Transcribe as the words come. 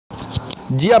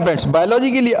जी हाँ friends, biology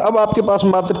के लिए अब आपके पास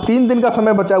मात्र 3 दिन का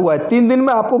समय बचा हुआ है। 3 दिन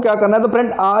में आपको क्या करना है, तो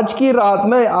फ्रेंड आज की रात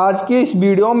में, आज की इस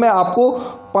वीडियो में आपको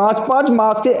 5-5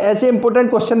 मार्क्स के ऐसे इंपॉर्टेंट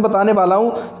क्वेश्चन बताने वाला हूं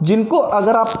जिनको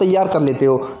अगर आप तैयार कर लेते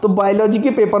हो तो बायोलॉजी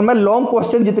के पेपर में लॉन्ग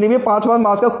क्वेश्चन जितने भी 5-5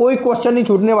 मार्क्स का कोई क्वेश्चन नहीं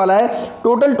छूटने वाला है।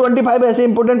 टोटल 25 ऐसे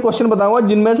इंपॉर्टेंट क्वेश्चन बताऊंगा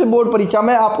जिनमें से बोर्ड परीक्षा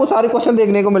में आपको सारे क्वेश्चन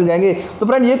देखने को मिल जाएंगे। तो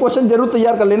फ्रेंड ये क्वेश्चन जरूर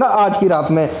तैयार कर लेना आज की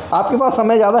रात में, आपके पास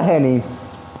समय ज़्यादा है नहीं।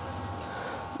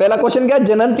 पहला क्वेश्चन क्या है,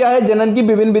 जनन क्या है, जनन की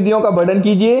विभिन्न विधियों का वर्णन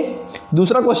कीजिए।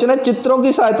 दूसरा क्वेश्चन है, चित्रों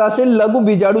की सहायता से लघु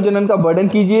बीजाणु जनन का वर्णन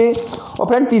कीजिए। और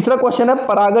फ्रेंड तीसरा क्वेश्चन है,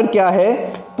 परागण क्या है,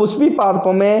 पुष्पी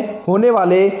पादपों में होने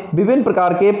वाले विभिन्न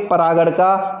प्रकार के परागण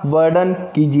का वर्णन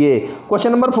कीजिए।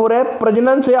 क्वेश्चन नंबर 4 है,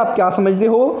 प्रजनन से आप क्या समझते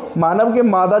हो, मानव के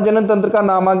मादा जनन तंत्र का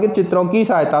नामांकित चित्रों की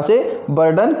सहायता से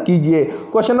वर्णन कीजिए।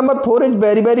 Question number 4 is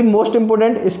very very most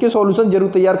important, इसके सॉल्यूशन जरूर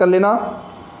तैयार कर लेना।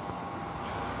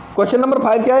 क्वेश्चन नंबर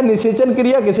 5 क्या है, निषेचन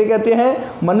क्रिया किसे कहते हैं,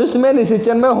 मनुष्य में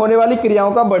निषेचन में होने वाली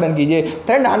क्रियाओं का वर्णन कीजिए।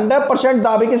 फ्रेंड 100%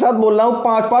 दावे के साथ बोल रहा हूँ,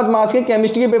 5-5 मार्क्स के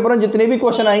केमिस्ट्री के पेपर में जितने भी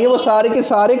क्वेश्चन आएंगे वो सारे के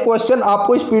सारे क्वेश्चन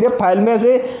आपको इस पीडीएफ फाइल में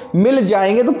से मिल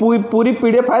जाएंगे। तो पूरी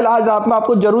पीडीएफ फाइल आज रात में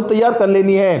आपको जरूर तैयार कर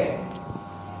लेनी है।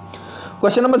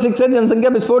 क्वेश्चन नंबर 6 है, जनसंख्या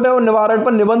विस्फोट है और निवारण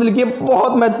पर निबंध लिखिए।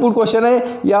 बहुत महत्वपूर्ण क्वेश्चन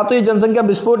है, या तो ये जनसंख्या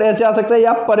विस्फोट ऐसे आ सकता है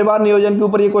या परिवार नियोजन के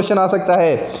ऊपर ये क्वेश्चन आ सकता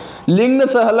है। लिंग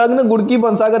सहलग्न गुण की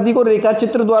वंशागति को रेखा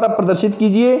चित्र द्वारा प्रदर्शित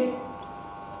कीजिए।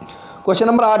 क्वेश्चन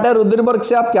नंबर 8 है, रुद्रवर्ग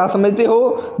से आप क्या समझते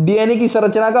हो, डीएनए की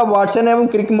संरचना का वाटसन एवं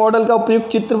क्रिक मॉडल का उपयुक्त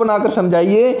चित्र बनाकर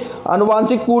समझाइए।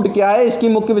 अनुवांशिक कूट क्या है, इसकी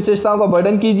मुख्य विशेषताओं का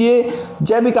वर्णन कीजिए।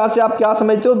 जैव विकास से आप क्या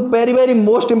समझते हो, very very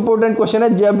most important question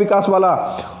है जैव विकास वाला।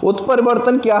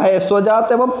 उत्परिवर्तन क्या है,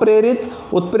 स्वजात एवं प्रेरित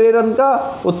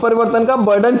उत्परिवर्तन का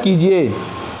वर्णन कीजिए।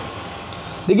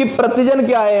 देखिए प्रतिजन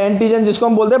क्या है, एंटीजन जिसको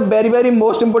हम बोलते हैं, very very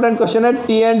most important question है।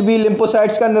 टी एंड बी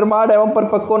लिम्फोसाइट्स का निर्माण एवं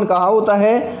परिपक्वन कहाँ होता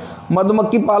है।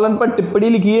 मधुमक्खी पालन पर टिप्पणी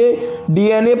लिखिए।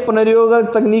 डीएनए पुनर्योग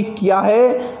तकनीक क्या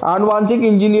है, आनुवांशिक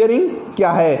इंजीनियरिंग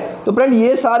क्या है। तो फ्रेंड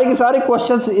ये सारे के सारे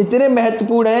क्वेश्चंस इतने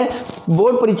महत्वपूर्ण हैं,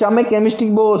 बोर्ड परीक्षा में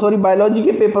बायोलॉजी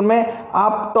के पेपर में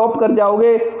आप टॉप कर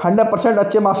जाओगे, 100%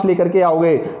 अच्छे मार्क्स लेकर के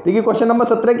आओगे। देखिए क्वेश्चन नंबर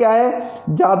 17 क्या है,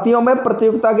 जातियों में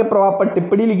प्रतियोगिता के प्रभाव पर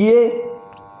टिप्पणी लिखिए।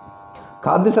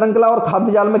 खाद्य श्रृंखला और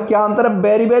खाद्य जाल में क्या अंतर है,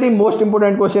 very very most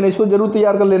important question है, इसको जरूर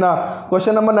तैयार कर लेना।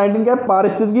 क्वेश्चन नंबर 19 क्या है,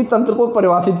 पारिस्थितिकी तंत्र को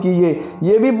परिभाषित कीजिए।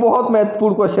 ये भी बहुत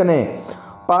महत्वपूर्ण क्वेश्चन है।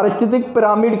 पारिस्थितिक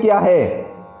पिरामिड क्या है।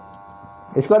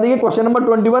 इसके बाद देखिए क्वेश्चन नंबर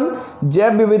 21,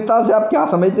 जैव विविधता से आप क्या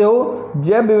समझते हो,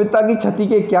 जैव विविधता की क्षति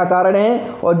के क्या कारण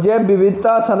हैं और जैव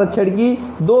विविधता संरक्षण की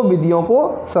 2 विधियों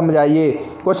को समझाइए।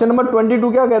 क्वेश्चन नंबर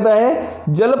 22 क्या कहता है,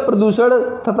 जल प्रदूषण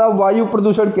तथा वायु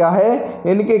प्रदूषण क्या है,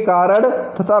 इनके कारण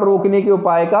तथा रोकने के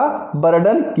उपाय का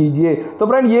वर्णन कीजिए। तो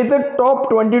फ्रेंड ये थे टॉप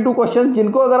 22 क्वेश्चन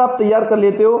जिनको अगर आप तैयार कर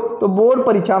लेते हो तो बोर्ड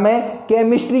परीक्षा में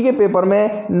केमिस्ट्री के पेपर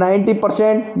में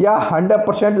 90% या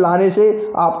 100% लाने से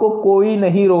आपको कोई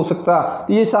नहीं रोक सकता।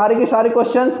 तो ये सारे के सारे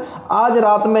क्वेश्चंस आज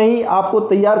रात में ही आपको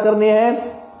तैयार करने हैं,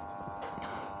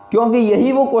 क्योंकि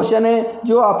यही वो क्वेश्चन है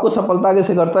जो आपको सफलता के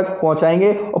शिखर तक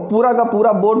पहुंचाएंगे और पूरा का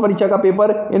पूरा बोर्ड परीक्षा का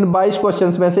पेपर इन 22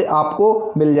 क्वेश्चंस में से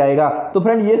आपको मिल जाएगा। तो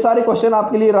फ्रेंड ये सारे क्वेश्चन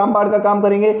आपके लिए रामबाण का काम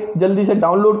करेंगे, जल्दी से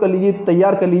डाउनलोड कर लीजिए,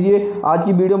 तैयार कर लीजिए। आज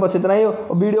की वीडियो बस इतना ही, और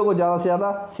वीडियो को ज़्यादा से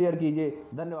ज़्यादा शेयर कीजिए।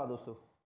 धन्यवाद दोस्तों।